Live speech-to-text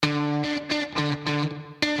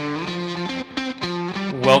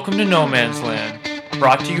Welcome to No Man's Land,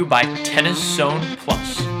 brought to you by Tennis Zone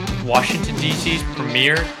Plus, Washington, D.C.'s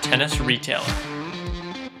premier tennis retailer.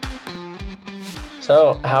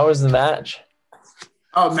 So, how was the match?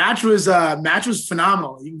 Oh, match was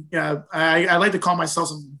phenomenal. I like to call myself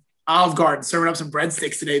some Olive Garden, serving up some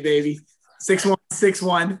breadsticks today, baby. 6-1,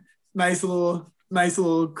 6-1. Nice little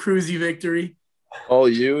cruisy victory. All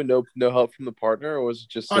you, no help from the partner, or was it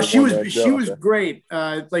just? Oh, she was great.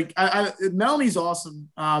 Melanie's awesome.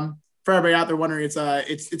 For everybody out there wondering, it's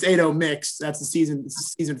 8-0 mixed. That's the season. It's the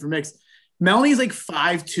season for mixed. Melanie's like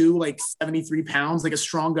 5'2", like 73 pounds. Like a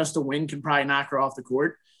strong gust of wind can probably knock her off the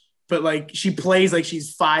court. But like she plays like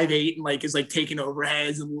she's 5'8" and like is like taking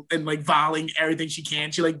overheads and like volleying everything she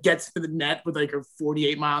can. She like gets to the net with like her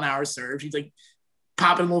 48-mile-an-hour serve. She's like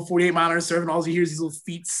popping a little 48-mile-an-hour serve, and all you hear is these little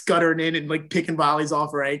feet scuttering in and like picking volleys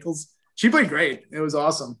off her ankles. She played great. It was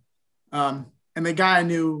awesome. And the guy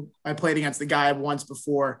I played against the guy once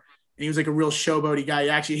before, and he was like a real showboaty guy. He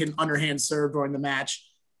actually hit an underhand serve during the match,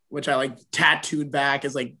 which I like tattooed back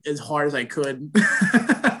as hard as I could.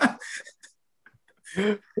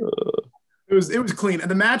 It was clean, and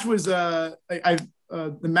the match was the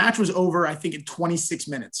match was over, I think, in 26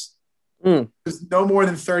 minutes. It was no more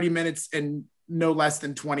than 30 minutes and no less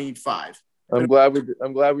than 25. I'm glad we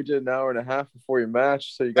did an hour and a half before your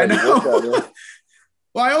match, so you got to work out.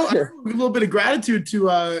 Well, I owe a little bit of gratitude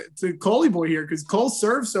to Coley boy here, because Cole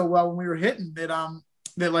served so well when we were hitting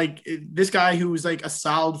that like this guy who was like a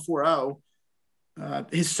solid 4-0,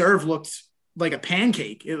 his serve looked like a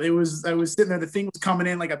pancake. I was sitting there, the thing was coming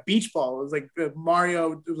in like a beach ball. It was like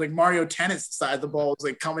Mario Tennis size. The ball was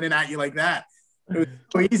like coming in at you like that. It was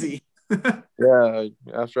so easy. Yeah,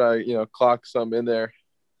 after I clock some in there.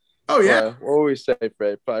 Oh yeah. What would we say,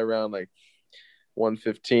 Fred? Probably around like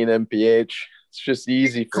 115 mph. It's just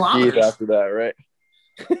easy for Keith after that, right?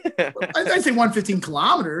 I'd say 115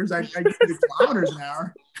 kilometers. I get kilometers an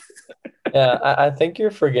hour. Yeah, I think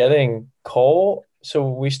you're forgetting Cole. So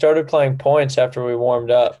we started playing points after we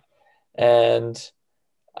warmed up, and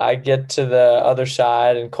I get to the other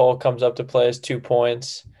side, and Cole comes up to play his 2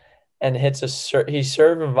 points and hits he's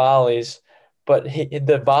serving volleys, but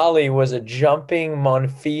the volley was a jumping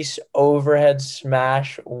Monfils overhead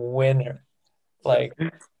smash winner. Like,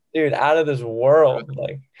 dude, out of this world.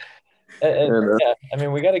 Like, yeah, I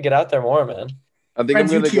mean, we got to get out there more, man. I think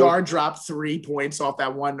Fred's UTR dropped 3 points off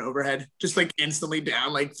that one overhead, just like instantly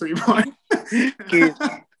down like 3 points.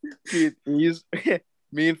 He's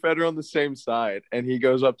me and Fred are on the same side, and he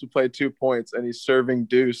goes up to play 2 points, and he's serving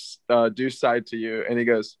deuce side to you, and he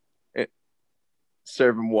goes,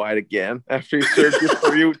 serve him wide again after he served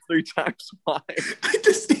you three times wide. I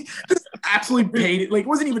just absolutely paid it. Like it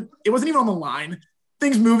wasn't even on the line.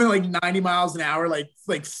 Things moving like 90 miles an hour, like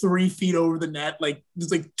 3 feet over the net, like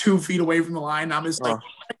just like 2 feet away from the line. I'm just like,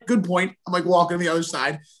 good point. I'm like walking to the other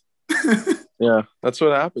side. Yeah, that's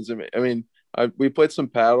what happens. I mean, we played some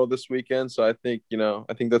paddle this weekend, so I think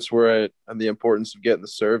that's where the importance of getting the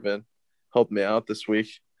serve in helped me out this week.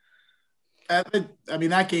 I mean,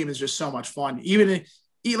 that game is just so much fun. Even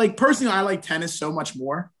like personally, I like tennis so much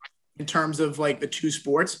more in terms of like the two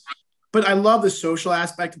sports. But I love the social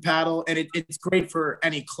aspect of paddle, and it's great for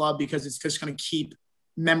any club because it's just going to keep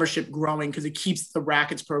membership growing because it keeps the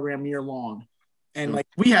rackets program year long. And like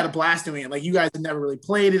we had a blast doing it. Like you guys had never really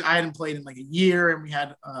played it. I hadn't played in like a year, and we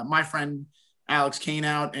had my friend Alex Kane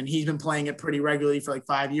out, and he's been playing it pretty regularly for like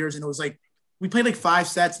 5 years. And it was like we played like 5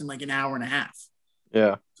 sets in like an hour and a half.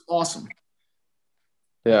 Yeah, it's awesome.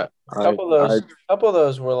 Yeah, a couple of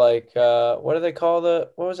those were like what do they call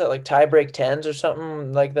what was that, like tie break 10s or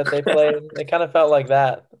something like that they played? It kind of felt like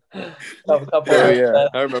that. Yeah,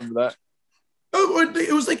 I remember that.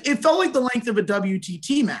 It was like it felt like the length of a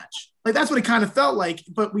WTT match. Like that's what it kind of felt like.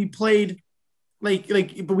 But we played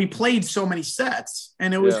but we played so many sets,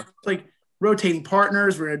 and it was like rotating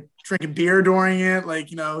partners. We were drinking beer during it.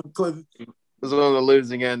 Like it was on the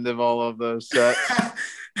losing end of all of those sets.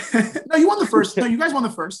 No, you won the first. No, you guys won the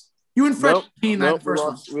first. You and Fred the first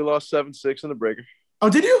one. We lost 7-6 in the breaker. Oh,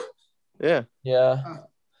 did you? Yeah.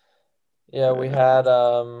 Yeah, we had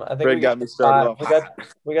I think Fred got me started off.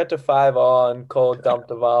 We got to 5-all, and Cole dumped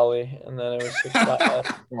a volley, and then it was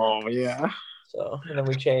 6-5. Oh yeah. So, and then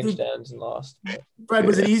we changed ends and lost. Fred,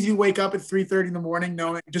 was it easy to wake up at 3:30 in the morning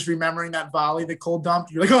just remembering that volley that Cole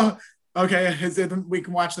dumped? You're like, oh, okay, we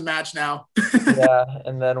can watch the match now. Yeah,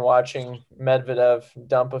 and then watching Medvedev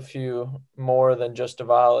dump a few more than just a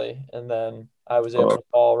volley, and then I was able to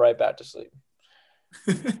fall right back to sleep.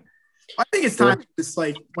 I think it's time, just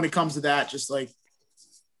like when it comes to that, just like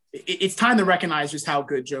it's time to recognize just how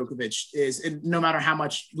good Djokovic is. And no matter how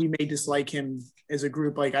much we may dislike him as a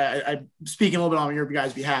group, like I'm speaking a little bit on your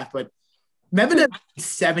guys' behalf, but Medvedev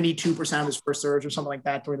 72% of his first serves or something like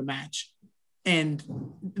that during the match. And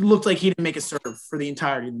it looked like he didn't make a serve for the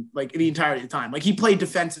entirety of the time. Like he played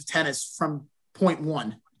defensive tennis from point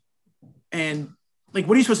one. And like,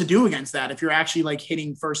 what are you supposed to do against that if you're actually like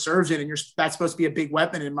hitting first serves in and that's supposed to be a big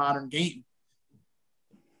weapon in modern game?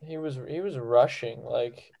 He was rushing,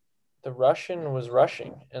 like the Russian was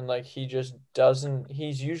rushing, and like he just doesn't.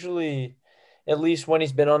 He's usually, at least when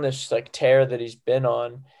he's been on this like tear that he's been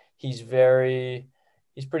on, he's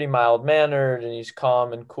pretty mild mannered and he's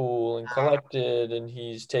calm and cool and collected and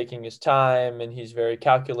he's taking his time and he's very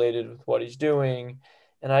calculated with what he's doing.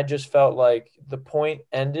 And I just felt like the point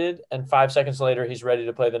ended and 5 seconds later he's ready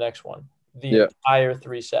to play the next one, the entire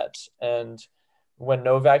 3 sets. And when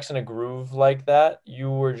Novak's in a groove like that,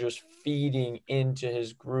 you were just feeding into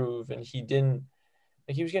his groove, and he didn't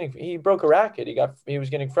like he broke a racket. He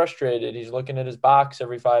was getting frustrated. He's looking at his box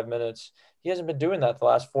every 5 minutes. He hasn't been doing that the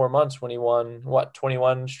last 4 months when he won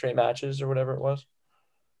 21 straight matches or whatever it was.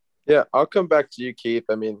 Yeah, I'll come back to you, Keith.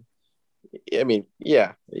 I mean,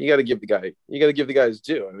 yeah, you got to give the guy his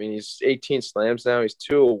due. I mean, he's 18 slams now. He's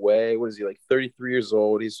 2 away. What is he, like 33 years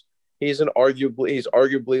old? He's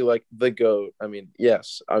arguably like the GOAT. I mean,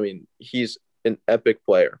 yes. I mean, he's an epic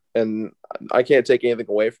player, and I can't take anything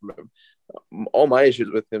away from him. All my issues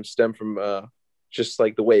with him stem from just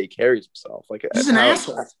like the way he carries himself. Like he's an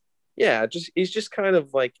asshole. Yeah, he's just kind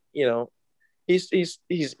of like, he's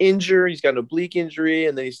injured. He's got an oblique injury,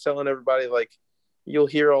 and then he's telling everybody like, you'll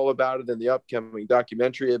hear all about it in the upcoming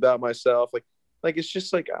documentary about myself. Like it's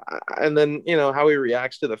just like, and then how he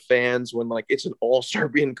reacts to the fans when like it's an all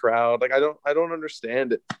Serbian crowd. Like I don't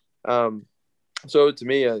understand it. So to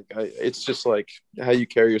me, it's just like how you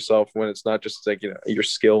carry yourself when it's not just like your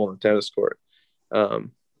skill on the tennis court.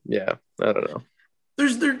 Yeah, I don't know.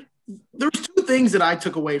 There's 2 things that I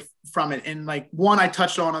took away from it, and like one I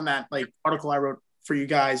touched on that like article I wrote for you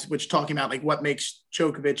guys, which talking about like what makes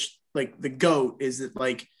Djokovic like the GOAT is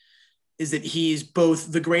that he's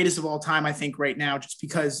both the greatest of all time, I think, right now, just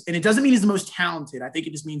because, and it doesn't mean he's the most talented. I think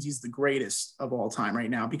it just means he's the greatest of all time right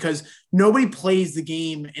now, because nobody plays the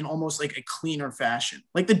game in almost like a cleaner fashion.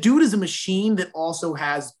 Like the dude is a machine that also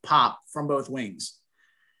has pop from both wings.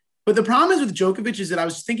 But the problem is with Djokovic is that I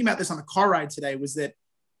was thinking about this on the car ride today, was that,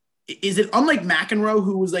 is it unlike McEnroe,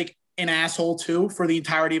 who was like an asshole too for the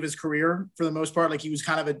entirety of his career, for the most part, like he was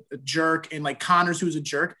kind of a jerk, and like Connors, who was a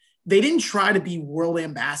jerk, they didn't try to be world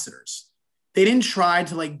ambassadors. They didn't try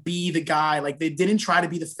to like be the guy. Like they didn't try to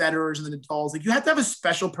be the Federers and the Nadals. Like you have to have a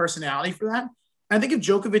special personality for that. And I think if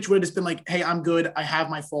Djokovic would have just been like, hey, I'm good, I have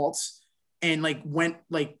my faults, and like went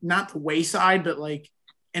like not the wayside, but like,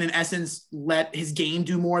 and in essence, let his game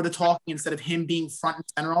do more of the talking instead of him being front and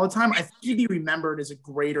center all the time, I think he'd be remembered as a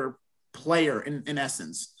greater player in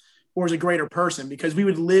essence, or as a greater person, because we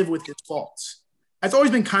would live with his faults. That's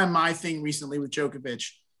always been kind of my thing recently with Djokovic,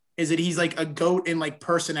 is that he's like a GOAT in like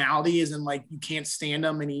personality, as in like you can't stand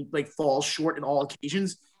him and he like falls short at all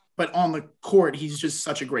occasions. But on the court, he's just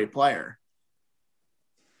such a great player.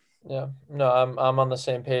 Yeah, no, I'm on the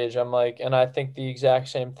same page. I'm like, and I think the exact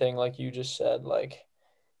same thing like you just said. Like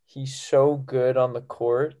he's so good on the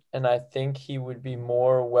court, and I think he would be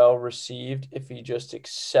more well received if he just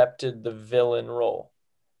accepted the villain role.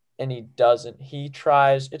 And he doesn't. He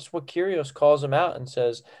tries. It's what Kyrgios calls him out and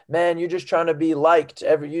says, man, you're just trying to be liked.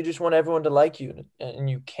 You just want everyone to like you. And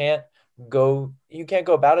you can't go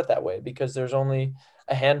about it that way, because there's only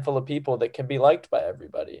a handful of people that can be liked by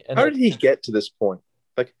everybody. And how did he get to this point?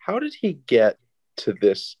 Like, how did he get to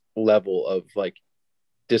this level of like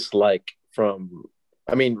dislike from,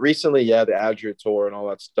 I mean, recently, yeah, the Adria tour and all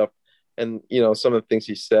that stuff. And, some of the things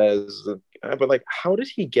he says, but like, how did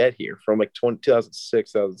he get here from like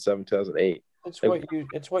 2006, 2007, 2008?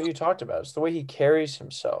 It's what you talked about. It's the way he carries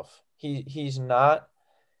himself. He's not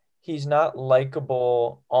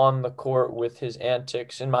likable on the court with his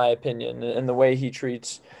antics, in my opinion, and the way he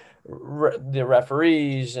treats the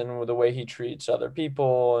referees and the way he treats other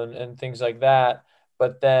people and things like that.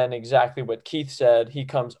 But then exactly what Keith said, he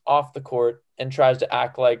comes off the court and tries to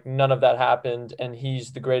act like none of that happened, and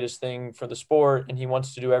he's the greatest thing for the sport, and he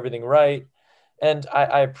wants to do everything right. And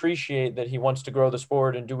I appreciate that he wants to grow the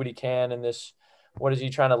sport and do what he can in this. What is he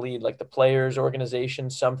trying to lead? Like the players' organization,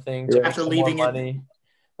 something to make some more money.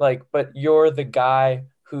 Like, but you're the guy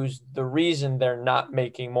who's the reason they're not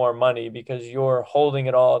making more money, because you're holding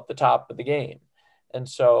it all at the top of the game. And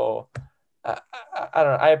so I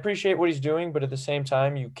don't know. I appreciate what he's doing, but at the same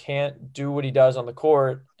time, you can't do what he does on the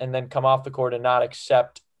court and then come off the court and not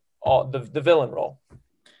accept all the villain role.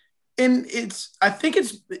 And I think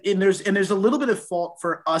there's a little bit of fault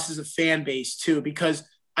for us as a fan base too, because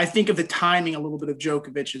I think of the timing a little bit of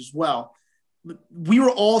Djokovic as well. We were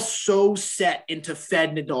all so set into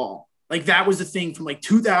Fed Nadal. Like that was the thing from like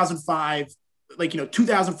 2005,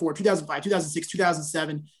 2004, 2005, 2006,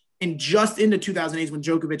 2007, and just into 2008 when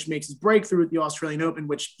Djokovic makes his breakthrough at the Australian Open,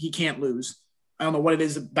 which he can't lose. I don't know what it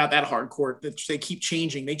is about that hard court that they keep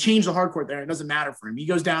changing. They change the hard court there. And it doesn't matter for him. He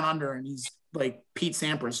goes down under and he's like Pete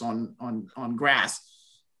Sampras on grass.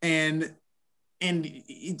 And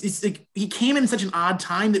it's like he came in such an odd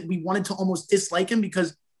time that we wanted to almost dislike him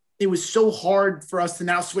because it was so hard for us to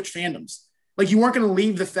now switch fandoms. Like you weren't going to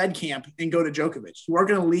leave the Fed camp and go to Djokovic. You weren't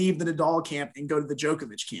going to leave the Nadal camp and go to the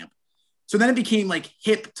Djokovic camp. So then it became like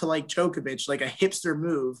hip to like Djokovic, like a hipster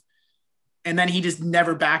move. And then he just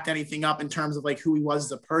never backed anything up in terms of like who he was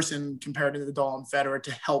as a person compared to Nadal and Federer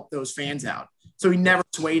to help those fans out. So he never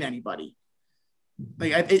swayed anybody.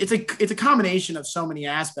 Like it's a combination of so many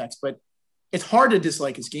aspects, but it's hard to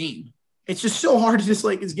dislike his game. It's just so hard to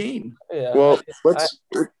dislike his game. Yeah. Well,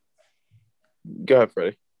 go ahead,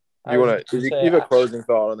 Freddie. You have a closing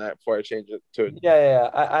thought on that before I change it to? Yeah.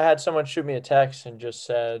 I had someone shoot me a text and just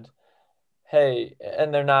said, hey,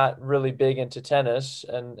 and they're not really big into tennis,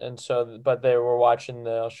 and so, but they were watching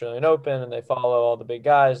the Australian Open and they follow all the big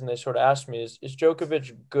guys, and they sort of asked me, is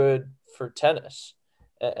Djokovic good for tennis?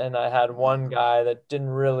 And I had one guy that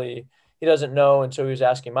he doesn't know, and so he was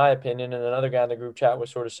asking my opinion, and another guy in the group chat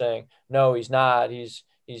was sort of saying, no, he's not. He's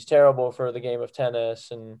terrible for the game of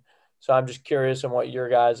tennis, and so I'm just curious on what your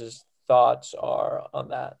guys' thoughts are on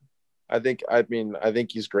that. I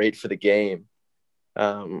think he's great for the game.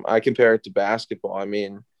 I compare it to basketball. I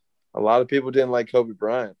mean, a lot of people didn't like Kobe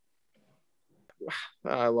Bryant.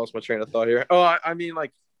 I lost my train of thought here. Oh, I mean,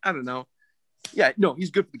 like, I don't know. Yeah, no,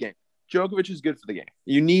 he's good for the game. Djokovic is good for the game.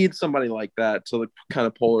 You need somebody like that to like, kind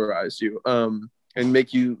of polarize you, and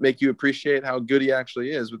make you appreciate how good he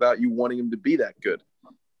actually is without you wanting him to be that good.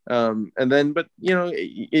 And then, but you know,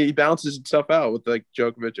 he balances stuff out with like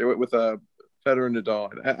Djokovic or with Federer and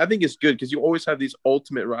Nadal. I think it's good because you always have these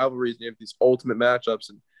ultimate rivalries and you have these ultimate matchups.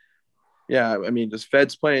 And yeah, I mean, just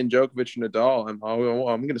Fed's playing Djokovic and Nadal, I'm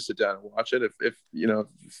going to sit down and watch it. If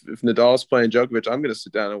Nadal's playing Djokovic, I'm going to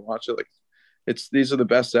sit down and watch it. Like these are the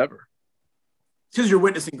best ever. Because you're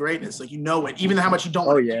witnessing greatness, like you know it, even how much you don't.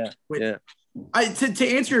 Oh yeah, yeah. To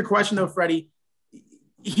answer your question though, Freddie,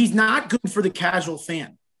 he's not good for the casual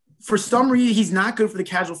fan. For some reason, he's not good for the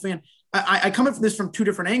casual fan. I come at this from two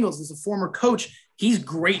different angles. As a former coach, he's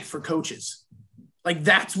great for coaches. Like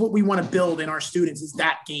that's what we want to build in our students is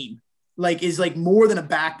that game. Like is like more than a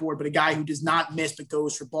backboard, but a guy who does not miss but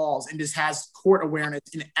goes for balls and just has court awareness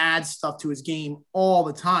and adds stuff to his game all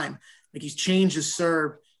the time. Like he's changed his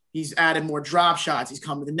serve. He's added more drop shots. He's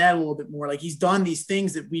come to the net a little bit more. Like he's done these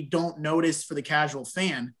things that we don't notice for the casual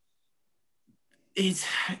fan. It's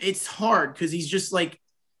hard because he's just like,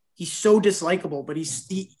 he's so dislikable, but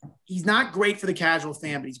he's not great for the casual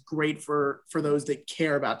fan, but he's great for those that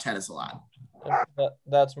care about tennis a lot.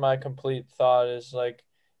 That's my complete thought is like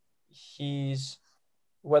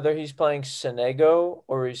whether he's playing Sonego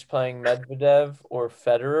or he's playing Medvedev or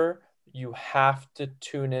Federer, you have to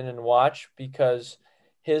tune in and watch because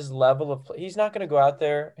his level of play, he's not going to go out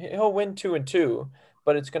there. He'll win 2-2,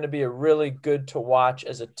 but it's going to be a really good to watch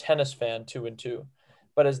as a tennis fan 2-2.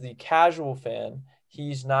 But as the casual fan,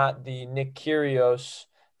 he's not the Nick Kyrgios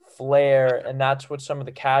flair, and that's what some of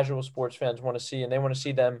the casual sports fans want to see, and they want to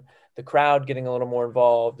see the crowd getting a little more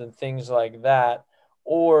involved and things like that,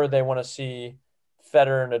 or they want to see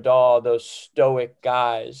Federer and Nadal, those stoic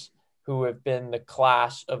guys who have been the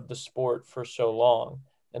class of the sport for so long.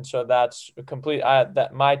 And so that's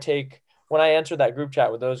my take when I answered that group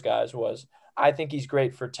chat with those guys was, I think he's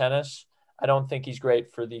great for tennis. I don't think he's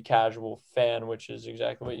great for the casual fan, which is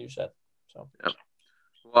exactly what you said. So, yeah.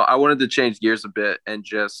 Well, I wanted to change gears a bit and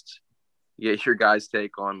just get your guys'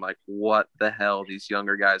 take on like what the hell these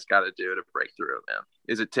younger guys got to do to break through, man.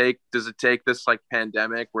 Does it take this like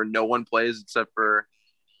pandemic where no one plays except for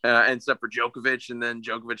Djokovic, and then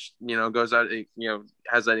Djokovic, goes out,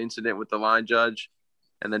 has that incident with the line judge,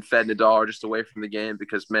 and then Fed and Nadal are just away from the game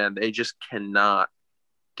because, man, they just cannot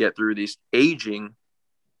get through these aging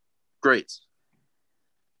greats.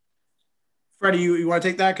 Freddie, you want to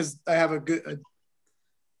take that? Because I have a good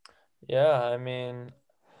Yeah, I mean,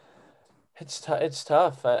 it's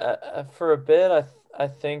tough. For a bit, I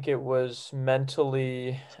think it was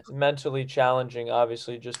mentally challenging,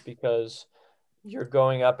 obviously, just because you're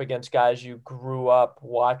going up against guys you grew up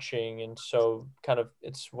watching. And so kind of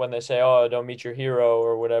it's when they say, oh, don't meet your hero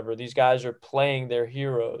or whatever, these guys are playing their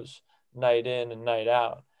heroes night in and night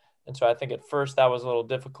out. And so I think at first that was a little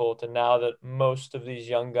difficult. And now that most of these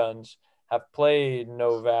young guns have played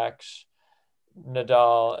Novak,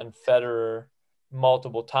 Nadal, and Federer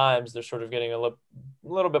multiple times, they're sort of getting a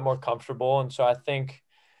little bit more comfortable. And so I think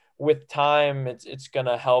with time, it's going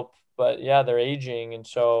to help. But yeah, they're aging. And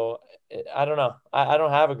so I don't know. I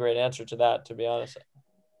don't have a great answer to that, to be honest.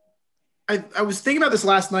 I was thinking about this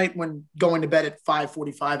last night when going to bed at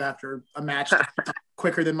 5:45 after a match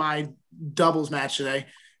quicker than my doubles match today.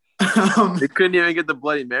 They couldn't even get the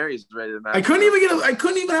Bloody Marys ready to match. I couldn't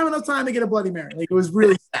even have enough time to get a Bloody Mary. Like, it was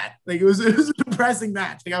really sad. Like, it was a depressing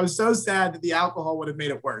match. Like, I was so sad that the alcohol would have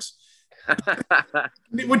made it worse,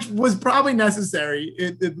 which was probably necessary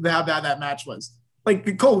how bad that match was.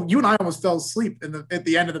 Like, Cole, you and I almost fell asleep at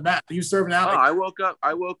the end of the match. You serving out. Oh,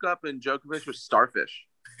 I woke up and Djokovic was starfish.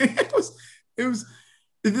 it was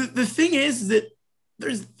the thing is that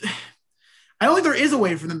I don't think there is a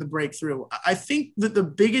way for them to break through. I think that the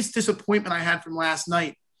biggest disappointment I had from last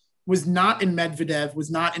night was not in Medvedev, was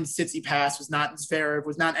not in Tsitsipas, was not in Zverev,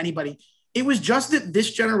 was not anybody. It was just that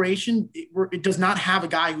this generation, it does not have a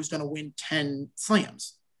guy who's going to win 10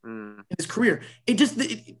 slams in his career.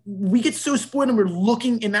 We get so spoiled and we're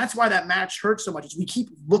looking, and that's why that match hurts so much, is we keep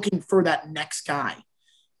looking for that next guy.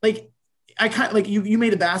 Like, I kind of like you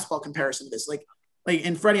made a basketball comparison to this. Like,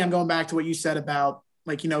 and Freddie, I'm going back to what you said about,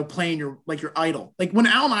 like, playing your idol. Like, when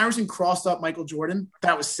Allen Iverson crossed up Michael Jordan,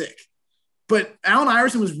 that was sick. But Allen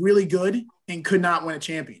Iverson was really good and could not win a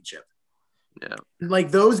championship. Yeah.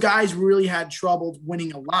 Like, those guys really had trouble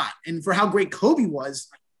winning a lot. And for how great Kobe was,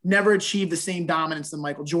 never achieved the same dominance that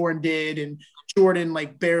Michael Jordan did. And Jordan,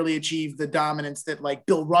 like, barely achieved the dominance that, like,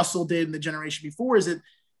 Bill Russell did in the generation before. Is that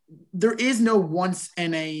there is no once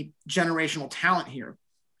in a generational talent here.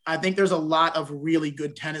 I think there's a lot of really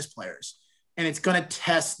good tennis players, and it's going to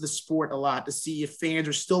test the sport a lot to see if fans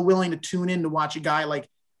are still willing to tune in to watch a guy like,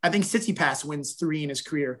 I think Tsitsipas wins 3 in his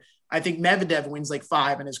career. I think Medvedev wins like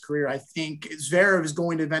 5 in his career. I think Zverev is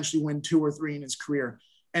going to eventually win 2 or 3 in his career,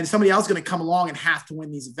 and somebody else is going to come along and have to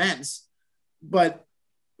win these events. But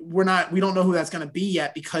we don't know who that's going to be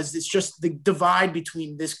yet, because it's just the divide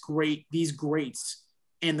between these greats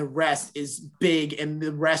and the rest is big, and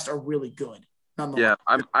the rest are really good. Yeah,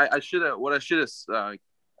 I should have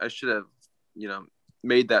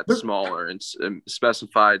made that smaller and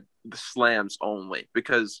specified the slams only,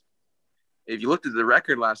 because if you looked at the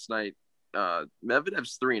record last night,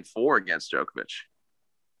 Medvedev's 3-4 against Djokovic.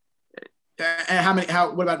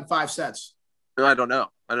 What about in 5 sets? I don't know.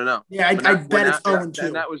 Yeah, I bet it's 0-2.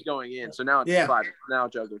 And that was going in. So now it's 5. Now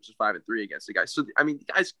Djokovic is 5-3 against the guys. So I mean,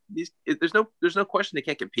 guys, there's no question they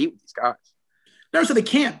can't compete with these guys. No, so they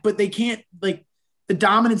can't. But they can't, like, the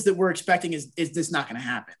dominance that we're expecting is this not going to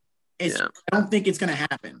happen? I don't think it's going to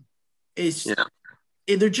happen.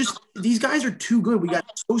 They're just, these guys are too good. We got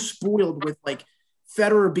so spoiled with, like,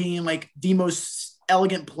 Federer being, like, the most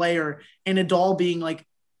elegant player, and Nadal being, like,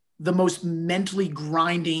 the most mentally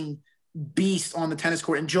grinding beast on the tennis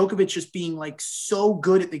court, and Djokovic just being, like, so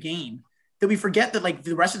good at the game that we forget that, like,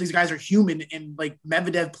 the rest of these guys are human. And, like,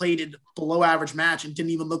 Medvedev played a below average match and didn't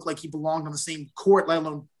even look like he belonged on the same court, let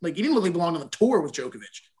alone, like, he didn't look like he belonged on the tour with Djokovic.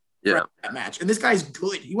 Yeah, that match. And this guy's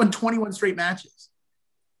good. He won 21 straight matches.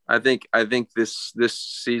 I think this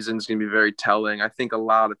season is going to be very telling. I think a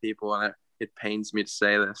lot of people, and it pains me to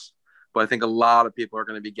say this, but I think a lot of people are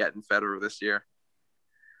going to be getting Federer this year.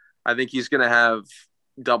 I think he's going to have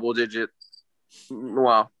double-digit.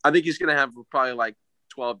 Well, I think he's going to have probably like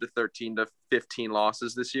 12 to 13 to 15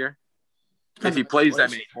 losses this year. If he plays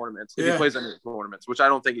that many tournaments. If he plays that many tournaments, which I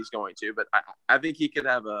don't think he's going to, but I think he could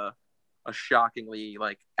have a shockingly,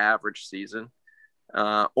 like, average season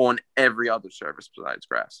on every other surface besides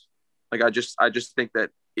grass. Like, I just think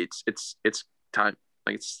that it's time.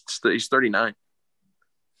 Like, he's 39.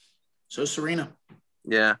 So Serena.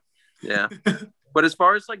 Yeah. But as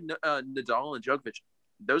far as, like, Nadal and Djokovic,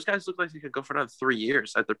 those guys look like they could go for another 3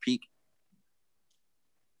 years at their peak.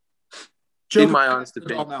 In my honest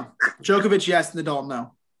opinion. No. Djokovic, yes. Nadal,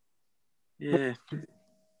 no. Yeah.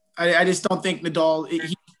 I just don't think Nadal,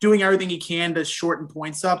 he's doing everything he can to shorten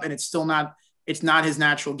points up, and it's not his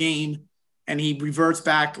natural game. And he reverts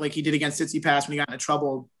back like he did against Tsitsipas when he got into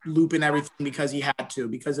trouble, looping everything because he had to,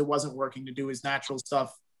 because it wasn't working to do his natural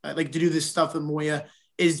stuff. Like, to do this stuff that Moya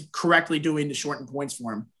is correctly doing to shorten points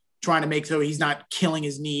for him, trying to make so he's not killing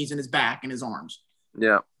his knees and his back and his arms.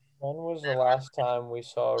 Yeah. When was the last time we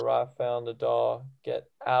saw Rafael Nadal get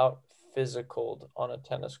out physicaled on a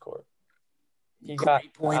tennis court? He got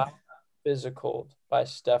out physicaled by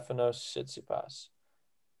Stefanos Tsitsipas.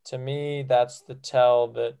 To me, that's the tell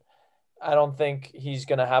that I don't think he's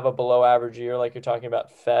going to have a below average year like you're talking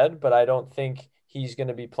about Fed, but I don't think he's going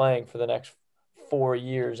to be playing for the next 4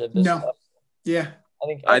 years at this No. level. Yeah.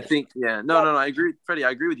 I think, no. I agree, Freddie.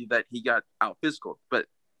 I agree with you that he got out physical, but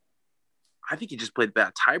I think he just played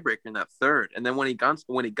bad tiebreaker in that third. And then when he got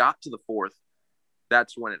to the fourth,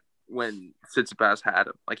 that's when Tsitsipas had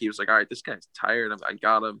him. Like, he was like, all right, this guy's tired. I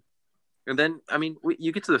got him. And then, I mean,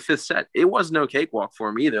 you get to the fifth set. It was no cakewalk for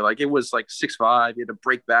him either. Like, it was like 6-5. He had to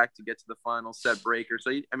break back to get to the final set breaker. So,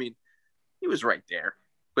 he was right there.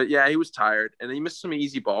 But, yeah, he was tired. And he missed some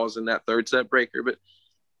easy balls in that third set breaker. But,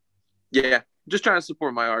 yeah, just trying to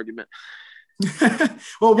support my argument.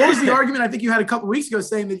 Well, what was the argument I think you had a couple weeks ago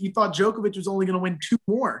saying that you thought Djokovic was only going to win 2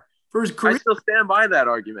 more for his career? I still stand by that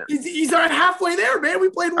argument. He's already halfway there, man.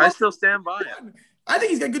 We played one. I still stand by it. I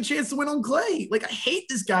think he's got a good chance to win on clay. Like, I hate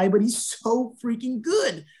this guy, but he's so freaking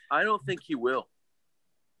good. I don't think he will.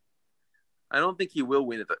 I don't think he will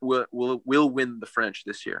win it. Will win the French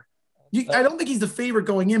this year. I don't think he's the favorite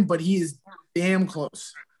going in, but he is damn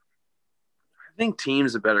close. I think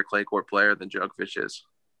Thiem's a better clay court player than Djokovic is.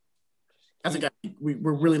 That's a guy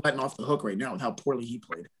we're really letting off the hook right now with how poorly he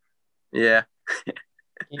played. Yeah.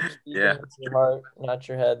 Yeah. Your heart, not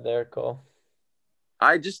your head there, Cole.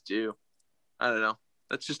 I just do. I don't know.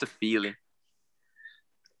 That's just a feeling.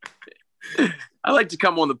 I like to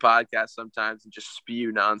come on the podcast sometimes and just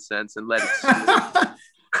spew nonsense and let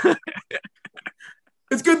it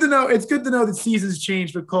It's good to know. It's good to know that seasons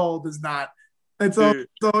change, but Cole does not. It's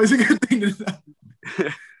always a good thing to know.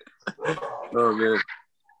 Oh man.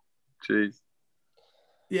 Jeez.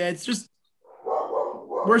 Yeah, it's just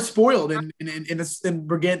we're spoiled and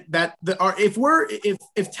we're getting that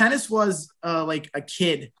if tennis was like a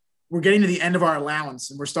kid, we're getting to the end of our allowance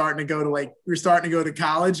and we're starting to go to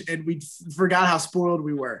college and we forgot how spoiled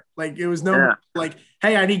we were. Like, it was like,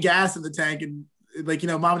 hey, I need gas in the tank, and like,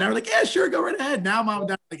 mom and dad were like, yeah, sure, go right ahead. Now mom and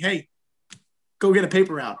dad are like, hey, go get a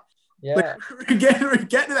paper route. Yeah. Like, we're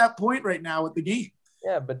getting to that point right now with the game.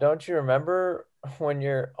 Yeah, but don't you remember when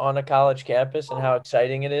you're on a college campus and how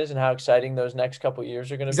exciting it is and how exciting those next couple of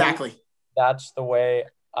years are going to be? Exactly. That's the way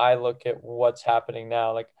I look at what's happening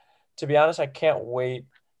now. Like, to be honest, I can't wait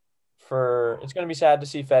it's going to be sad to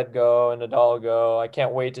see Fed go and Nadal go. I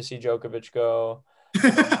can't wait to see Djokovic go.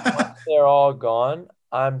 Once they're all gone,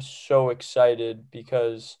 I'm so excited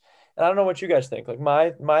because, and I don't know what you guys think. Like,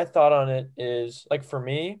 my thought on it is, like, for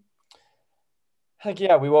me, like,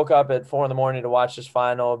 yeah, we woke up at 4 a.m. to watch this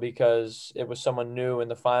final because it was someone new in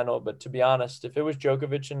the final. But to be honest, if it was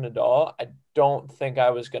Djokovic and Nadal, I don't think I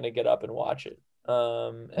was going to get up and watch it.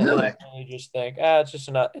 And really? I really just think,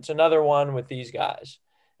 it's another one with these guys.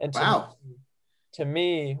 And to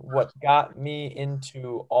me, what got me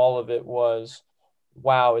into all of it was,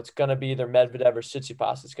 wow, it's going to be either Medvedev or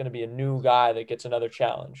Tsitsipas. It's going to be a new guy that gets another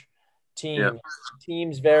challenge. Teams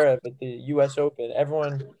Zverev at the U.S. Open,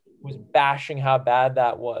 everyone was bashing how bad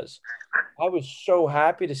that was. I was so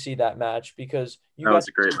happy to see that match because that was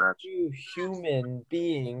a great match. Two human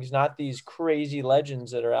beings, not these crazy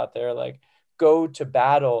legends that are out there, like, go to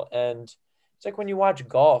battle. And it's like when you watch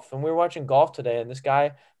golf, and we were watching golf today, and this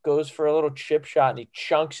guy goes for a little chip shot and he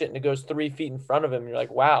chunks it and it goes 3 feet in front of him. And you're like,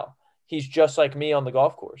 wow, he's just like me on the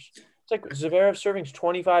golf course. It's like Zverev serving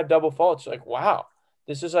 25 double faults. Like, wow,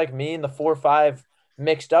 this is like me in the 4-5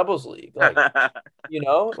 mixed doubles league. Like,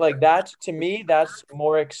 like, that's, to me, that's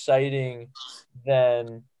more exciting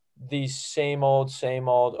than these same old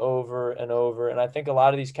over and over. And I think a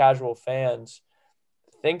lot of these casual fans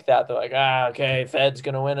think that they're like, okay, Fed's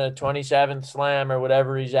going to win a 27th slam or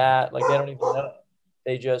whatever he's at. Like, they don't even know.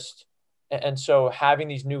 They just, and so having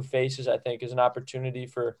these new faces, I think, is an opportunity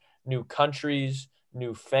for new countries,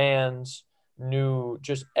 new fans, new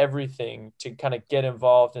just everything to kind of get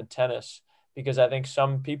involved in tennis, because I think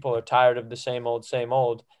some people are tired of the same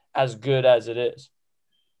old, as good as it is.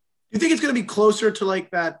 Do you think it's going to be closer to like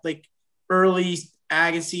that, like early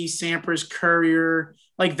Agassi, Sampras, Courier,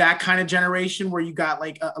 like that kind of generation where you got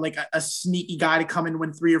like a sneaky guy to come in,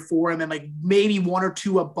 win 3 or 4, and then like maybe 1 or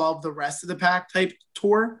 2 above the rest of the pack type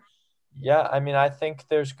tour? Yeah, I mean, I think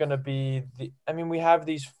there's going to be we have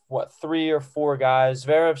these 3 or 4 guys,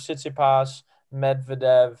 Zverev, Tsitsipas,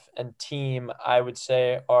 Medvedev, and Thiem, I would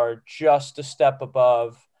say, are just a step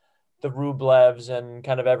above the Rublevs and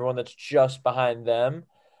kind of everyone that's just behind them.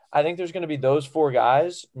 I think there's going to be those 4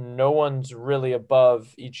 guys. No one's really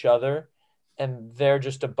above each other, and they're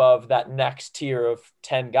just above that next tier of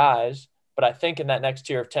 10 guys. But I think in that next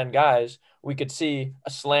tier of 10 guys, we could see a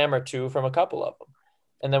slam or 2 from a couple of them.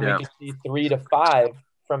 And then we could see 3 to 5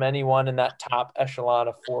 from anyone in that top echelon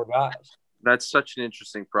of 4 guys. That's such an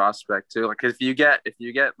interesting prospect too. Like, if you get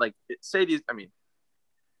like, say these, I mean,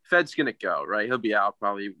 Fed's going to go, right? He'll be out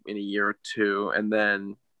probably in a year or 2. And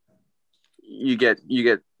then you get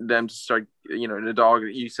them to start,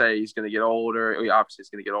 Nadal, you say he's going to get older. Obviously, he's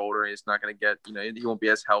going to get older. He's not going to get, he won't be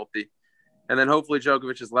as healthy. And then hopefully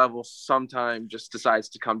Djokovic's level sometime just decides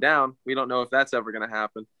to come down. We don't know if that's ever going to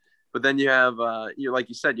happen. But then you have, like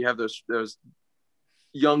you said, you have those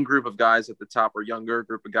young group of guys at the top, or younger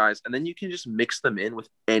group of guys, and then you can just mix them in with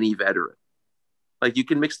any veteran. Like you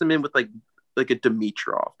can mix them in with like a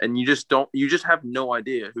Dimitrov, and you just have no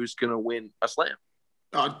idea who's going to win a slam.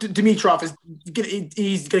 Dimitrov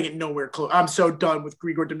he's gonna get nowhere close. I'm so done with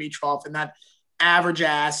Grigor Dimitrov and that average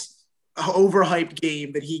ass overhyped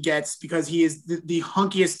game that he gets, because he is the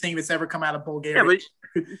hunkiest thing that's ever come out of Bulgaria. Yeah, but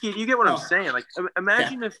you get what I'm saying. Like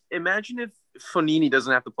imagine if Fognini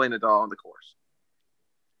doesn't have to play Nadal on the course.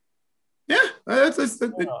 Yeah,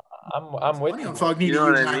 I'm with you. Fognini, you know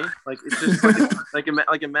what I mean? Like it's just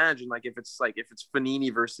like imagine if it's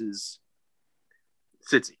Fognini versus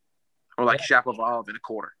Sitsi, or like Shapovalov in a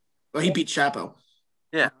quarter. Well, he beat Shapo.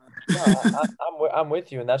 Yeah. I'm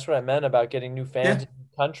with you, and that's what I meant about getting new fans and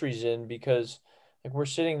countries in, because like we're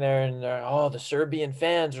sitting there and the Serbian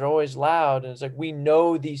fans are always loud, and it's like we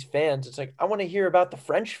know these fans. It's like I want to hear about the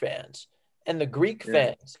French fans and the Greek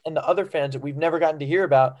fans and the other fans that we've never gotten to hear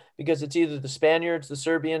about, because it's either the Spaniards, the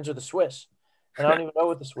Serbians, or the Swiss. And I don't even know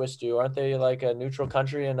what the Swiss do. Aren't they like a neutral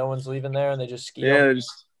country and no one's leaving there and they just ski? Yeah,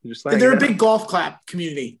 they're a big golf clap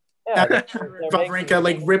community. Yeah, Wawrinka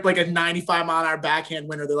like ripped like a 95-mile-an-hour backhand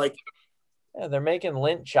winner. They're like, yeah, they're making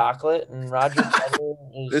Lindt chocolate, and Roger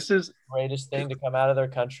Federer is the greatest thing to come out of their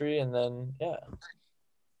country. And then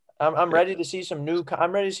I'm ready to see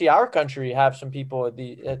I'm ready to see our country have some people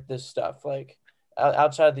at this stuff, like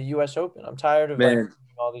outside the U.S. Open. I'm tired of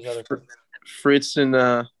all these other countries. Fritz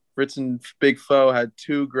and Big Foe had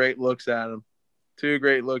two great looks at him. Two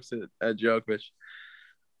great looks at Djokovic.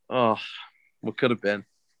 Oh, what could have been?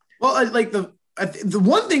 Well, like the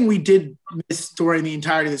one thing we did miss during the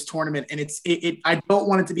entirety of this tournament, and I don't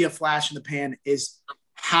want it to be a flash in the pan, is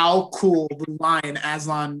how cool the Lion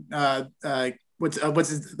Aslan what's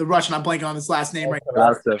the Russian? I'm blanking on his last name right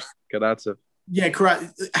now. Karatsev. Yeah,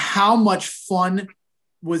 correct. How much fun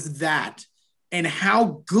was that, and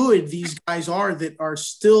how good these guys are that are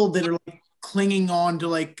like clinging on to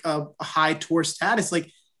like a high tour status.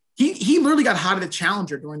 Like he literally got hot at a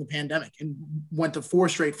challenger during the pandemic and went to 4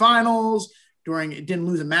 straight finals. Didn't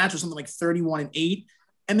lose a match or something like 31-8,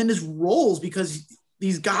 and then just rolls because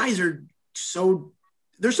these guys are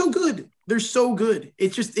they're so good. They're so good.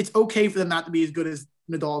 It's okay for them not to be as good as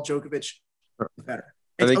Nadal, Djokovic, better.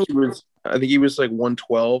 I think he was like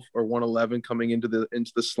 112 or 111 coming into the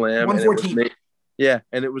slam. 114.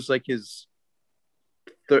 And it was like his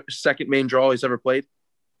second main draw he's ever played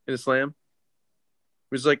in a slam.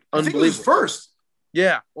 It was like unbelievable. I think it was first.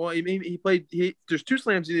 Yeah, well, he played. There's 2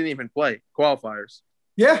 slams he didn't even play, qualifiers.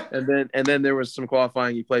 Yeah, and then there was some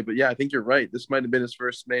qualifying he played, but yeah, I think you're right. This might have been his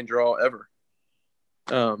first main draw ever.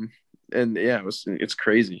 And yeah, it's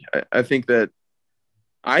crazy. I think that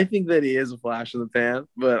he is a flash in the pan,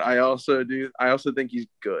 but I also think he's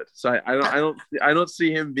good. So I don't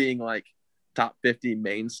see him being like top 50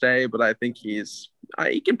 mainstay, but I think he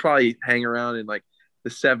can probably hang around in like the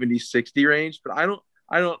 70-60 range, but I don't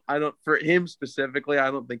for him specifically,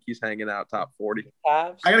 I don't think he's hanging out top 40.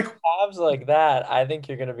 Calves like that, I think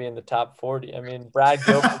you're going to be in the top 40. I mean,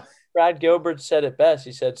 Brad Gilbert said it best.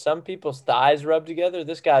 He said, some people's thighs rub together.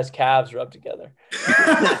 This guy's calves rub together.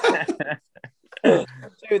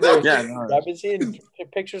 Dude, I've been seeing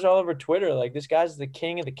pictures all over Twitter. Like, this guy's the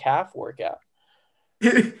king of the calf workout.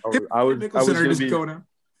 I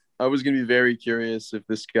was going to be very curious if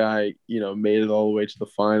this guy, made it all the way to the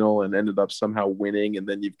final and ended up somehow winning. And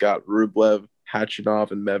then you've got Rublev,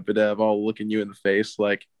 Khachanov, and Medvedev all looking you in the face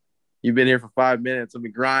like, you've been here for 5 minutes. I've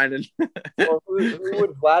been grinding. Well, who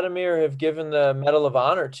would Vladimir have given the Medal of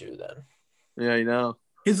Honor to then? Yeah, you know.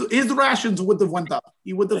 His rations would have went up.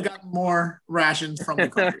 He would have gotten more rations from the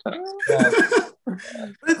country.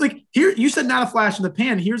 Like here, you said not a flash in the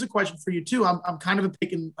pan. Here's a question for you too. I'm kind of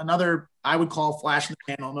picking another, I would call flash in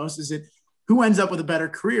the pan almost. Is it who ends up with a better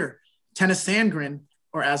career, Tennys Sandgren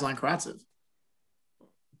or Aslan Karatsev?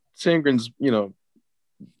 Sandgren's,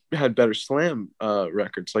 had better slam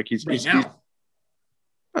records. Like he's now.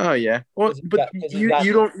 Oh yeah. Well, but you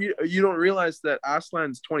don't realize that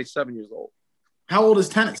Aslan's 27 years old. How old is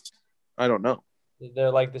Tennys? I don't know.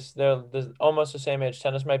 They're like this. They're almost the same age.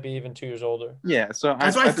 Tennys might be even 2 years older. Yeah. So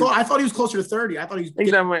I thought he was closer to 30. I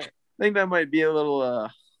think that might be a little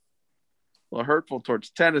hurtful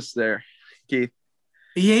towards Tennys there, Keith.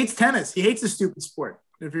 He hates tennis. He hates the stupid sport.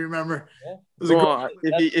 If you remember. Yeah. Well,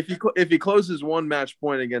 if he closes one match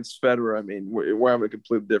point against Federer, I mean, we're having a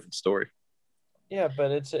completely different story. Yeah,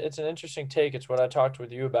 but it's an interesting take. It's what I talked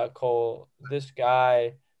with you about, Cole. This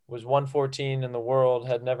guy was 114 in the world,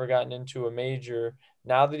 had never gotten into a major.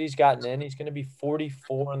 Now that he's gotten in, he's going to be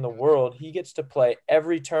 44 in the world. He gets to play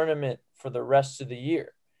every tournament for the rest of the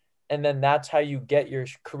year. And then that's how you get your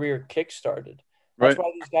career kickstarted. That's Right.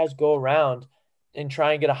 why these guys go around and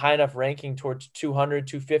try and get a high enough ranking towards 200,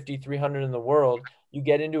 250, 300 in the world. You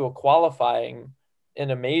get into a qualifying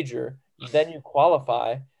in a major, then you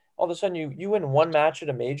qualify. All of a sudden, you win one match at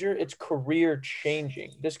a major, it's career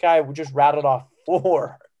changing. This guy just rattled off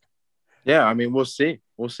 4. Yeah, I mean, we'll see.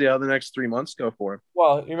 We'll see how the next 3 months go for him.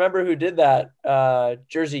 Well, you remember who did that?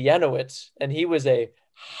 Jersey Yenowitz, and he was a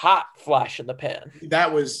hot flash in the pan.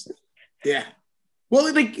 That was, yeah.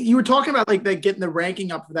 Well, like you were talking about, like getting the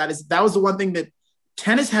ranking up for that was the one thing that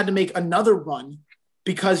tennis had to make another run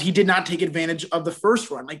because he did not take advantage of the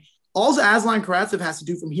first run. Like all Aslan Karatsev has to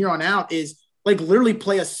do from here on out is like literally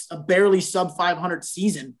play a barely sub 500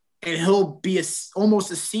 season, and he'll be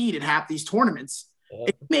almost a seed at half these tournaments. Yeah.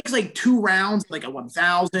 It makes like 2 rounds, like a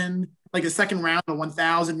 1,000, like the second round of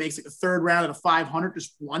 1,000 makes like a third round at a 500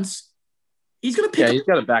 just once. He's gonna pick. He's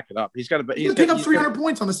got to back it up. He's got to pick up 300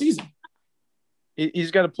 points on the season.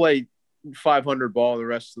 He's got to play 500 ball the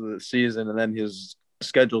rest of the season, and then his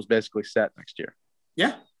schedule's basically set next year.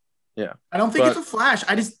 Yeah. Yeah. I don't think it's a flash.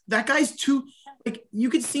 That guy's too, like, you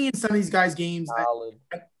could see in some of these guys' games.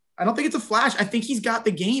 I don't think it's a flash. I think he's got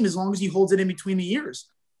the game as long as he holds it in between the ears.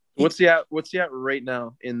 What's he at right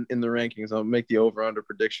now in the rankings? I'll make the over-under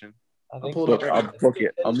prediction. I'll book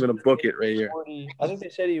it. I'm going to book it right here. 40, I think they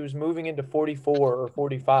said he was moving into 44 or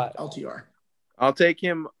 45. LTR. I'll take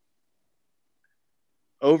him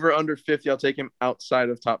over under 50. I'll take him outside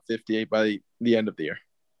of top 58 by the end of the year.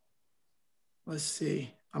 Let's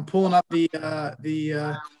see. I'm pulling up the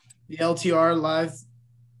LTR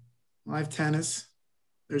live tennis.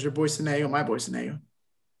 There's your boy Sonego, my boy Sonego.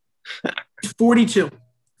 42.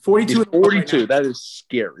 42. He's 42. Right, that is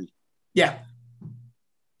scary. Yeah.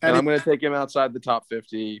 And I'm going to take him outside the top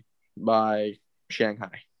 50 by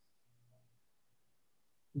Shanghai.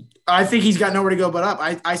 I think he's got nowhere to go but up.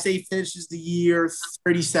 I say he finishes the year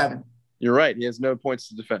 37. You're right. He has no points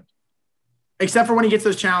to defend. Except for when he gets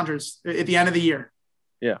those challengers at the end of the year.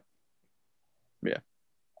 Yeah. Yeah.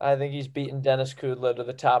 I think he's beaten Dennis Kudla to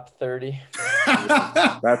the top 30.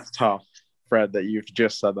 That's tough, Fred, that you've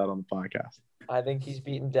just said that on the podcast. I think he's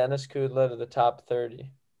beaten Dennis Kudla to the top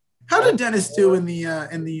 30. How did Dennis do in the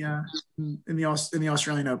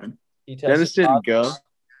Australian Open? Dennis didn't go.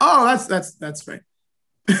 Oh, that's right.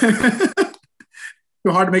 It's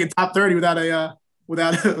hard to make a top 30 without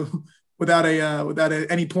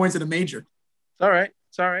any points at a major.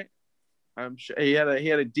 It's all right. I'm sure he had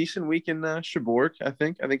a decent week in Cherbourg. I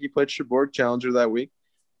think he played Cherbourg Challenger that week.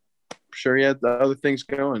 I'm sure he had the other things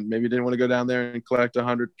going. Maybe he didn't want to go down there and collect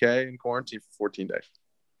 $100K in quarantine for 14 days.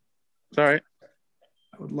 It's all right.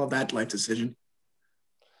 I would love that life decision.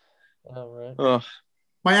 All right. Oh.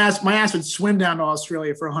 My ass would swim down to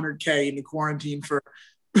Australia for $100K in the quarantine for.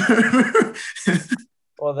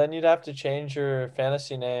 Well, then you'd have to change your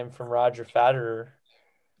fantasy name from Roger Federer.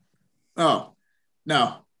 Oh,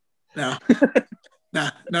 no.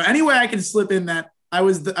 Any way I can slip in that I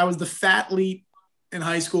was the fatleet in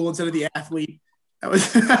high school instead of the athlete. I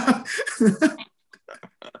was.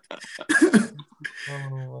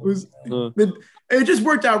 It just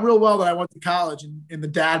worked out real well that I went to college and the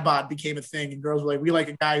dad bod became a thing, and girls were like, "We like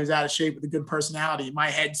a guy who's out of shape with a good personality." My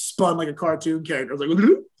head spun like a cartoon character. I was like,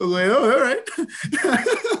 "Oh, all right."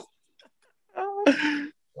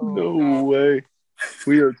 No way.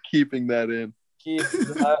 We are keeping that in. Keith, do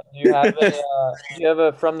you have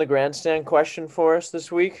a from the grandstand question for us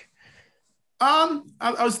this week? I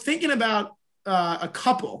was thinking about a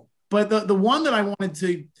couple, but the one that I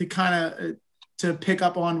wanted to kind of to pick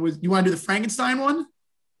up on was, you want to do the Frankenstein one?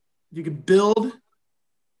 If you could build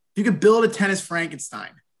a tennis Frankenstein,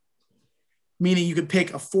 meaning you could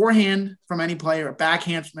pick a forehand from any player, a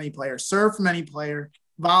backhand from any player, serve from any player,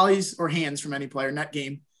 volleys or hands from any player, net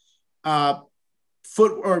game,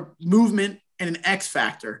 foot or movement, and an X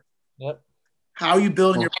factor. Yep. How you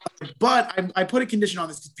build in your player. But I put a condition on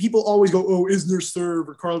this because people always go, "Oh, is there serve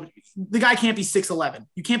or Carl?" The guy can't be 6'11".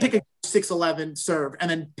 You can't pick a 6'11" serve and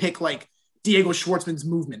then pick like Diego Schwartzman's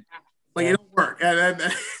movement. Like, it don't work.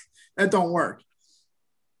 That don't work.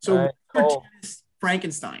 So tennis,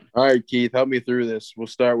 Frankenstein. All right, Keith, help me through this. We'll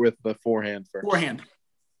start with the forehand first. Forehand.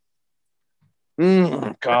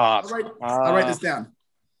 God. I'll write this down.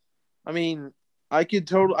 I mean, I could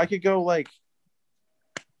go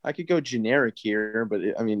generic here, but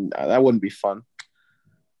that wouldn't be fun.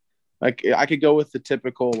 Like, I could go with the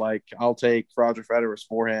typical, like, I'll take Roger Federer's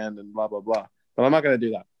forehand and blah, blah, blah. but I'm not going to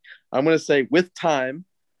do that. I'm going to say with time,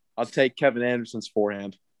 I'll take Kevin Anderson's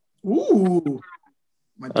forehand. Ooh.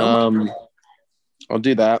 I'll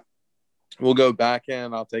do that. We'll go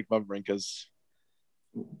backhand. I'll take Wawrinka's.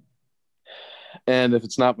 And if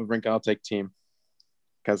it's not Wawrinka, I'll take team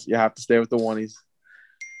because you have to stay with the oneies.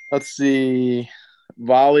 Let's see.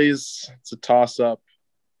 Volleys. It's a toss-up.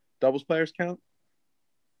 Doubles players count?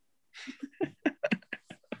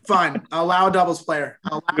 Fine. I'll allow a doubles player.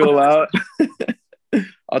 You allow it?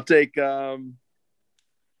 I'll take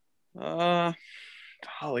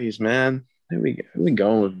volleys, man. Who we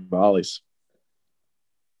going with volleys?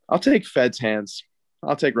 I'll take Fed's hands.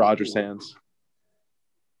 I'll take Rogers' hands.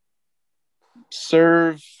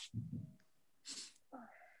 Serve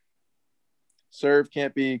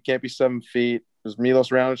can't be 7 feet. Does Milos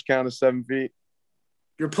Raonic count as 7 feet?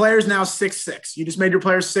 Your player's now 6'6". You just made your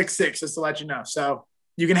player 6'6", just to let you know. So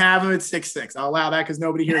you can have him at 6'6". I'll allow that because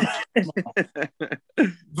nobody here is small.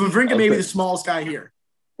 Wawrinka may be the smallest guy here.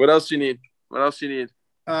 What else you need? So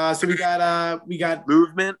we got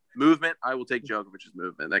movement. I will take Djokovic's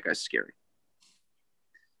movement. That guy's scary.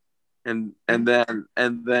 And then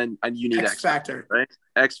you need X factor, right?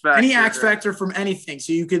 X factor. Any X factor from anything.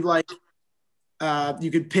 So you could you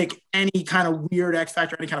could pick any kind of weird X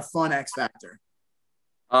factor, any kind of fun X factor.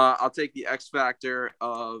 I'll take the X factor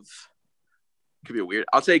of could be weird.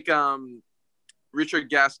 I'll take Richard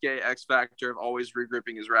Gasquet X factor of always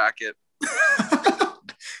regripping his racket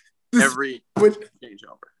every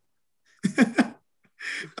changeover.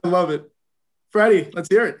 I love it. Freddie, let's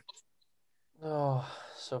hear it. Oh,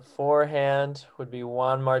 so forehand would be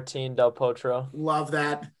Juan Martín del Potro. Love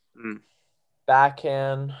that.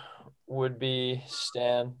 Backhand would be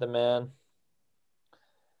Stan, the man.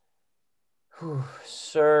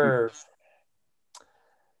 Serve.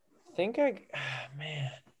 I think I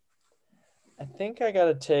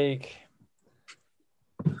gotta take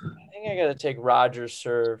Rogers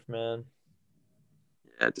serve, man.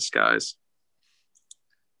 Yeah, disguise.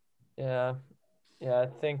 Yeah, I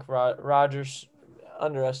think Rogers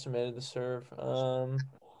underestimated the serve.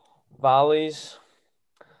 Volleys.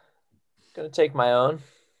 Gonna take my own.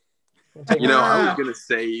 I was gonna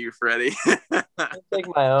say you, Freddie. Take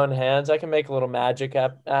my own hands. I can make a little magic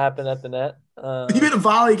happen at the net. You made a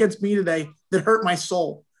volley against me today that hurt my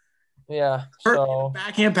soul. Yeah. So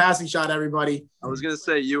backhand passing shot, everybody. I was gonna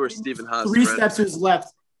say you or Stephen Huss. 3 steps to his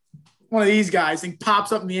left. One of these guys and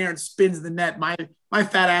pops up in the air and spins the net. My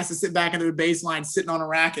fat ass is sitting back into the baseline, sitting on a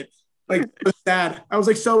racket. Like, it was sad. I was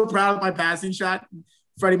like so proud of my passing shot.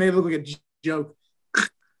 Freddie made it look like a joke.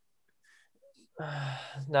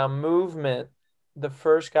 Now, movement. The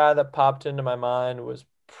first guy that popped into my mind was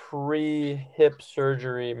pre-hip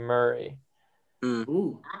surgery Murray.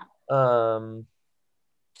 Ooh.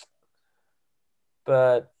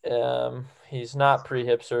 But he's not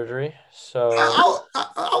pre-hip surgery, so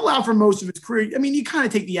I'll allow for most of his career. I mean, you kind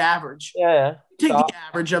of take the average. Yeah. Take the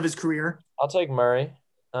average of his career. I'll take Murray.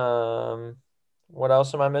 What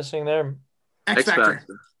else am I missing there? X factor.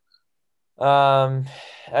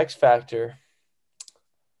 X factor.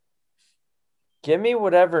 Give me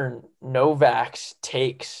whatever Novak's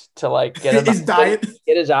takes to get his diet,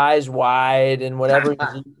 get his eyes wide, and whatever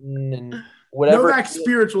he's eating, and whatever Novak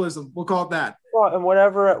spiritualism. We'll call it that. And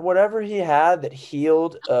whatever he had that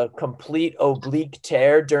healed a complete oblique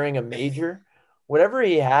tear during a major, whatever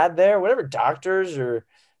he had there, whatever doctors or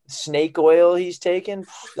snake oil he's taken,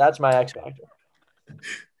 that's my X factor.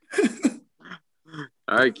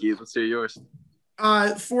 All right, Keith, let's hear yours.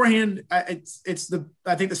 Forehand, I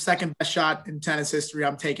think the second best shot in tennis history.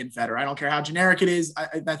 I'm taking Federer. I don't care how generic it is.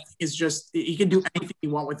 That is just, he can do anything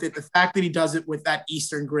you want with it. The fact that he does it with that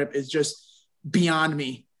Eastern grip is just beyond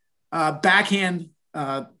me. Backhand,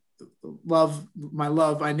 love.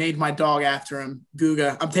 I named my dog after him,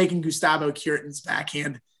 Guga. I'm taking Gustavo Kuerten's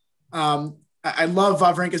backhand. I love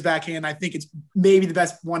Wawrinka's backhand. I think it's maybe the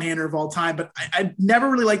best one-hander of all time, but I never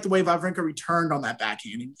really liked the way Wawrinka returned on that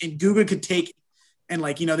backhand. And Guga could take, and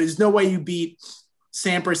there's no way you beat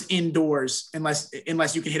Sampras indoors unless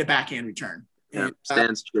you can hit a backhand return. Yeah,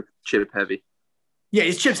 Stan's chip heavy. Yeah,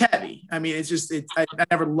 his chip's heavy. I mean, I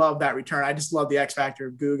never loved that return. I just love the X factor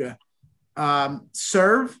of Guga.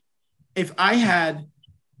 Serve. If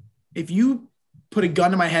you put a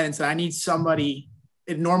gun to my head and said, I need somebody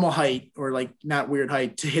at normal height or not weird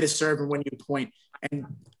height to hit a serve and win you a point,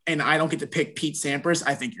 and I don't get to pick Pete Sampras,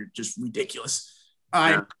 I think you're just ridiculous.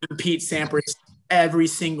 I pick Pete Sampras every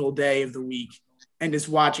single day of the week, and just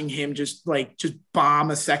watching him just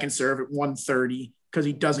bomb a second serve at 130 because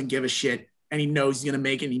he doesn't give a shit and he knows he's gonna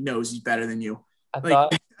make it and he knows he's better than you. I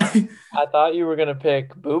thought you were gonna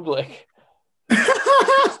pick Bublik.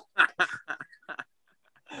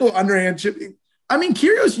 Well, underhand chipping. I mean,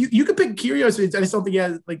 Kyrgios, you could pick Kyrgios. I just don't think he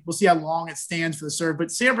has, like, we'll see how long it stands for the serve. But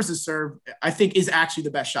Sampras's serve, I think, is actually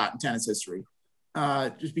the best shot in tennis history,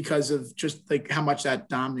 just because of just like how much that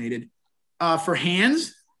dominated. For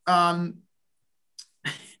hands, I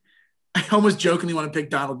almost jokingly want to pick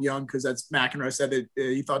Donald Young because that's McEnroe said that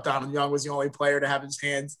he thought Donald Young was the only player to have his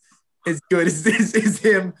hands as good as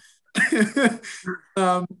him.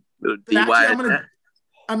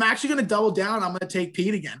 I'm actually going to double down. I'm going to take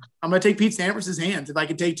Pete again. I'm going to take Pete Sampras's hands. If I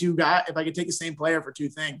could take the same player for two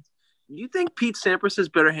things. You think Pete Sampras has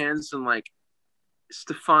better hands than like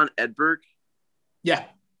Stefan Edberg? Yeah,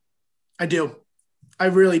 I do. I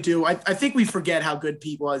really do. I think we forget how good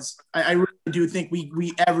Pete was. I really do think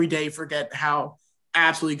we every day forget how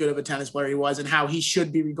absolutely good of a tennis player he was and how he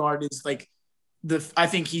should be regarded as like I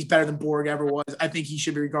think he's better than Borg ever was. I think he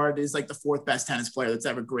should be regarded as like the fourth best tennis player that's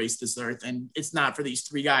ever graced this earth. And it's not for these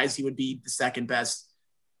three guys. He would be the second best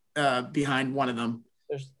behind one of them.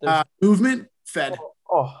 There's movement, Fed.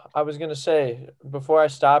 I was going to say, before I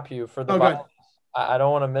stop you, for the volleys, I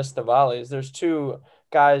don't want to miss the volleys. There's two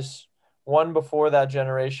guys, one before that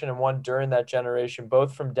generation and one during that generation,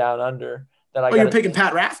 both from down under. You're picking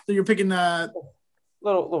Pat Raft? You're picking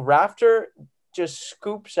little Rafter just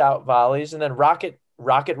scoops out volleys, and then Rocket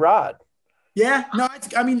Rod. Yeah, no,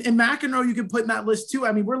 and McEnroe you can put in that list too.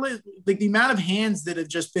 I mean, we're like the amount of hands that have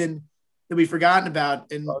just been that we've forgotten about,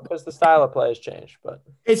 and because the style of play has changed, but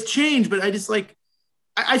it's changed. But I just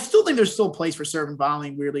I still think there's still a place for serve and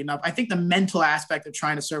volleying. Weirdly enough, I think the mental aspect of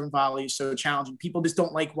trying to serve and volley is so challenging. People just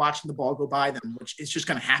don't like watching the ball go by them, which is just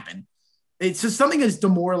going to happen. It's just something that's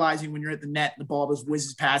demoralizing when you're at the net and the ball just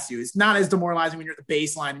whizzes past you. It's not as demoralizing when you're at the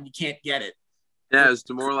baseline and you can't get it. Yeah, it was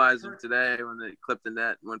demoralizing today when they clipped the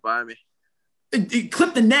net and went by me. It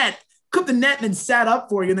clipped the net and then sat up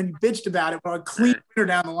for you, and then you bitched about it for a clean winner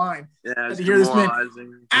down the line. Yeah, it's hear this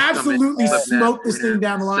man absolutely smoke this thing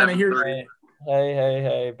down the line. I hear.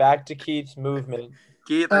 Hey, back to Keith's movement.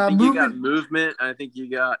 Keith, I think you got movement. I think you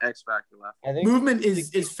got X Factor left. I think movement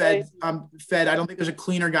is Fed. Fed. I don't think there's a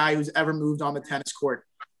cleaner guy who's ever moved on the tennis court.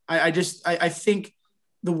 I think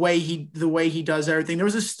the way he does everything. There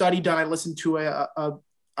was a study done. I listened to a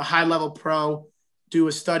high level pro do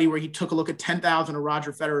a study where he took a look at 10,000 of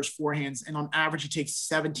Roger Federer's forehands, and on average, he takes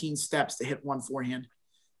 17 steps to hit one forehand.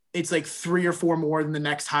 It's like 3 or 4 more than the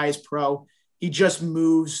next highest pro. He just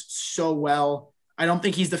moves so well. I don't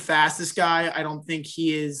think he's the fastest guy. I don't think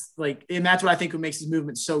he is and that's what I think what makes his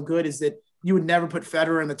movement so good is that you would never put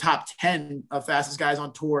Federer in the top 10 of fastest guys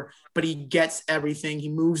on tour, but he gets everything. He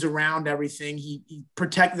moves around everything. He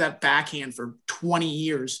protected that backhand for 20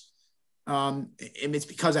 years. And it's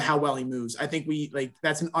because of how well he moves. I think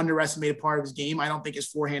that's an underestimated part of his game. I don't think his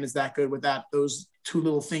forehand is that good without those two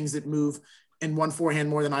little things that move in one forehand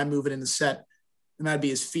more than I move it in the set. And that'd be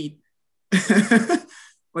his feet.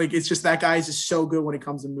 It's just that guy is just so good when it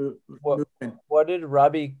comes to movement. What did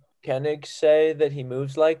Robbie Koenig say that he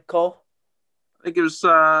moves like, Cole? I think it was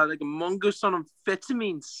like a mongoose on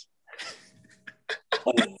amphetamines.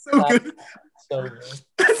 So good.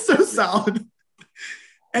 That's so solid.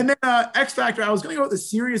 And then X Factor, I was going to go with a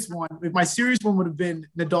serious one. My serious one would have been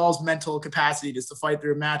Nadal's mental capacity just to fight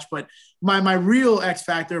through a match. But my real X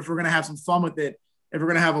Factor, if we're going to have some fun with it, if we're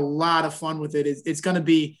going to have a lot of fun with it, it's going to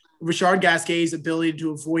be Richard Gasquet's ability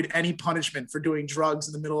to avoid any punishment for doing drugs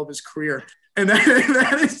in the middle of his career. And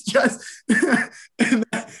that is just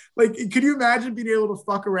could you imagine being able to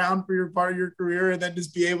fuck around for your part of your career and then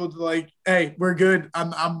just be able to hey, we're good.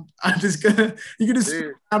 I'm just gonna, you can just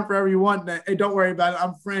sit around forever you want. Hey, don't worry about it.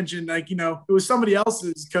 I'm French. And it was somebody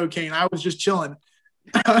else's cocaine. I was just chilling.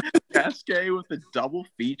 Gasquet with a double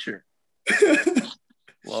feature.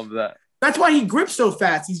 Love that. That's why he grips so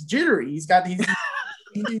fast. He's jittery. He's got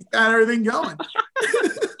everything going.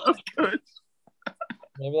 So good.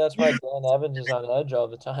 Maybe that's why Dan Evans is on edge all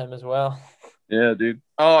the time as well. Yeah, dude.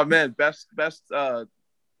 Oh man, best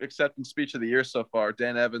acceptance speech of the year so far.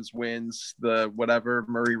 Dan Evans wins the whatever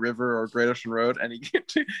Murray River or Great Ocean Road, and he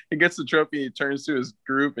gets the trophy. He turns to his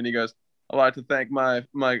group and he goes, "I'd like to thank my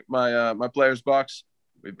players box.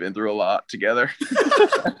 We've been through a lot together."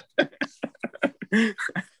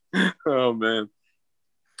 Oh man,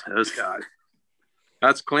 those guys.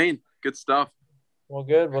 That's clean. Good stuff. Well,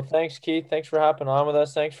 good. Well, thanks, Keith. Thanks for hopping on with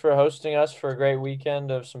us. Thanks for hosting us for a great weekend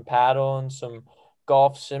of some paddle and some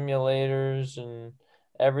golf simulators and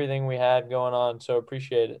everything we had going on. So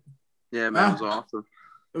appreciate it. Yeah, man, it was awesome.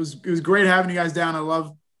 It was great having you guys down. I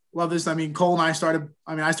love this. I mean, Cole and I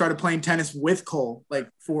started playing tennis with Cole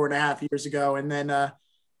 4.5 years ago. And then,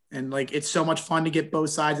 it's so much fun to get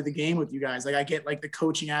both sides of the game with you guys. I get the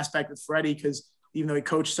coaching aspect with Freddie because even though he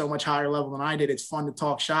coached so much higher level than I did, it's fun to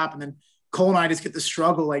talk shop. And then Cole and I just get the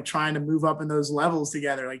struggle, like trying to move up in those levels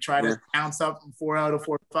together, like try to bounce up from 4-0 to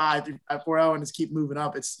 4-5, 4-0, and just keep moving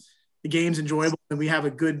up. The game's enjoyable, and we have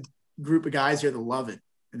a good group of guys here that love it.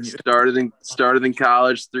 Started in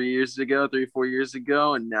college 4 years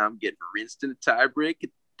ago, and now I'm getting rinsed in a tiebreak at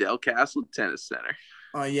Del Castle Tennis Center.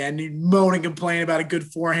 Oh yeah, and you moan and complain about a good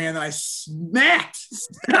forehand that I smacked.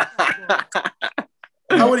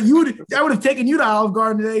 I would have taken you to Olive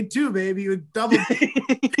Garden today too, baby, with double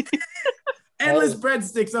endless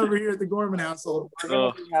breadsticks over here at the Gorman household.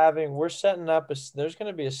 We're setting up there's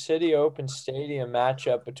going to be a City Open Stadium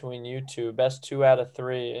matchup between you two, best 2 out of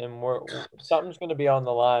 3, and something's going to be on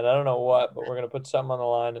the line. I don't know what, but we're going to put something on the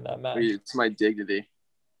line in that match. It's my dignity.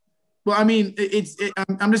 Well, I mean,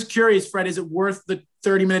 I'm just curious, Fred. Is it worth the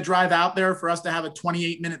 30-minute drive out there for us to have a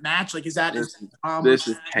 28-minute match? Like, is that this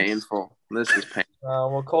is painful. This is painful.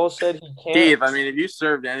 Well, Cole said he can't. Steve, I mean, if you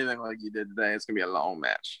served anything like you did today, it's gonna be a long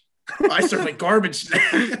match. I served like garbage today.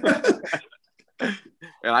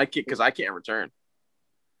 And I can't return.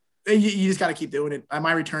 You just got to keep doing it.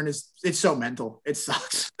 My return it's so mental. It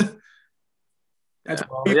sucks. We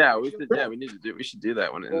should do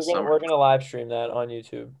that one in the summer. We're gonna live stream that on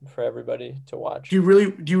YouTube for everybody to watch. Do you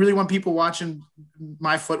really want people watching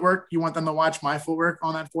my footwork? You want them to watch my footwork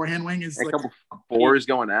on that forehand wing? Is a couple fours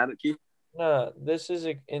going at it, Keith? No, this is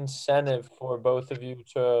an incentive for both of you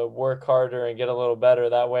to work harder and get a little better.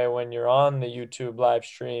 That way, when you're on the YouTube live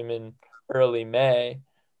stream in early May,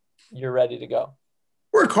 you're ready to go.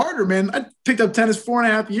 Work harder, man. I picked up tennis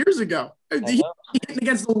 4.5 years ago. Hitting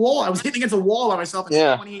against the wall. I was hitting against a wall by myself in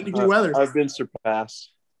 28-degree weather. I've been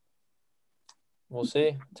surpassed. We'll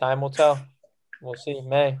see. Time will tell. We'll see.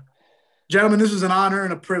 May. Gentlemen, this was an honor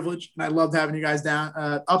and a privilege, and I loved having you guys down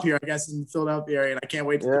up here, I guess, in the Philadelphia area, and I can't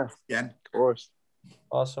wait to do it again. Of course.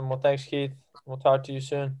 Awesome. Well, thanks, Keith. We'll talk to you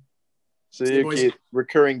soon. See you, Keith.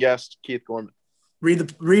 Recurring guest, Keith Gorman. Read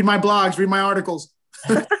my blogs. Read my articles.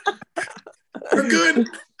 We're good.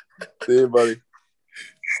 See you, buddy.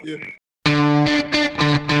 Yeah.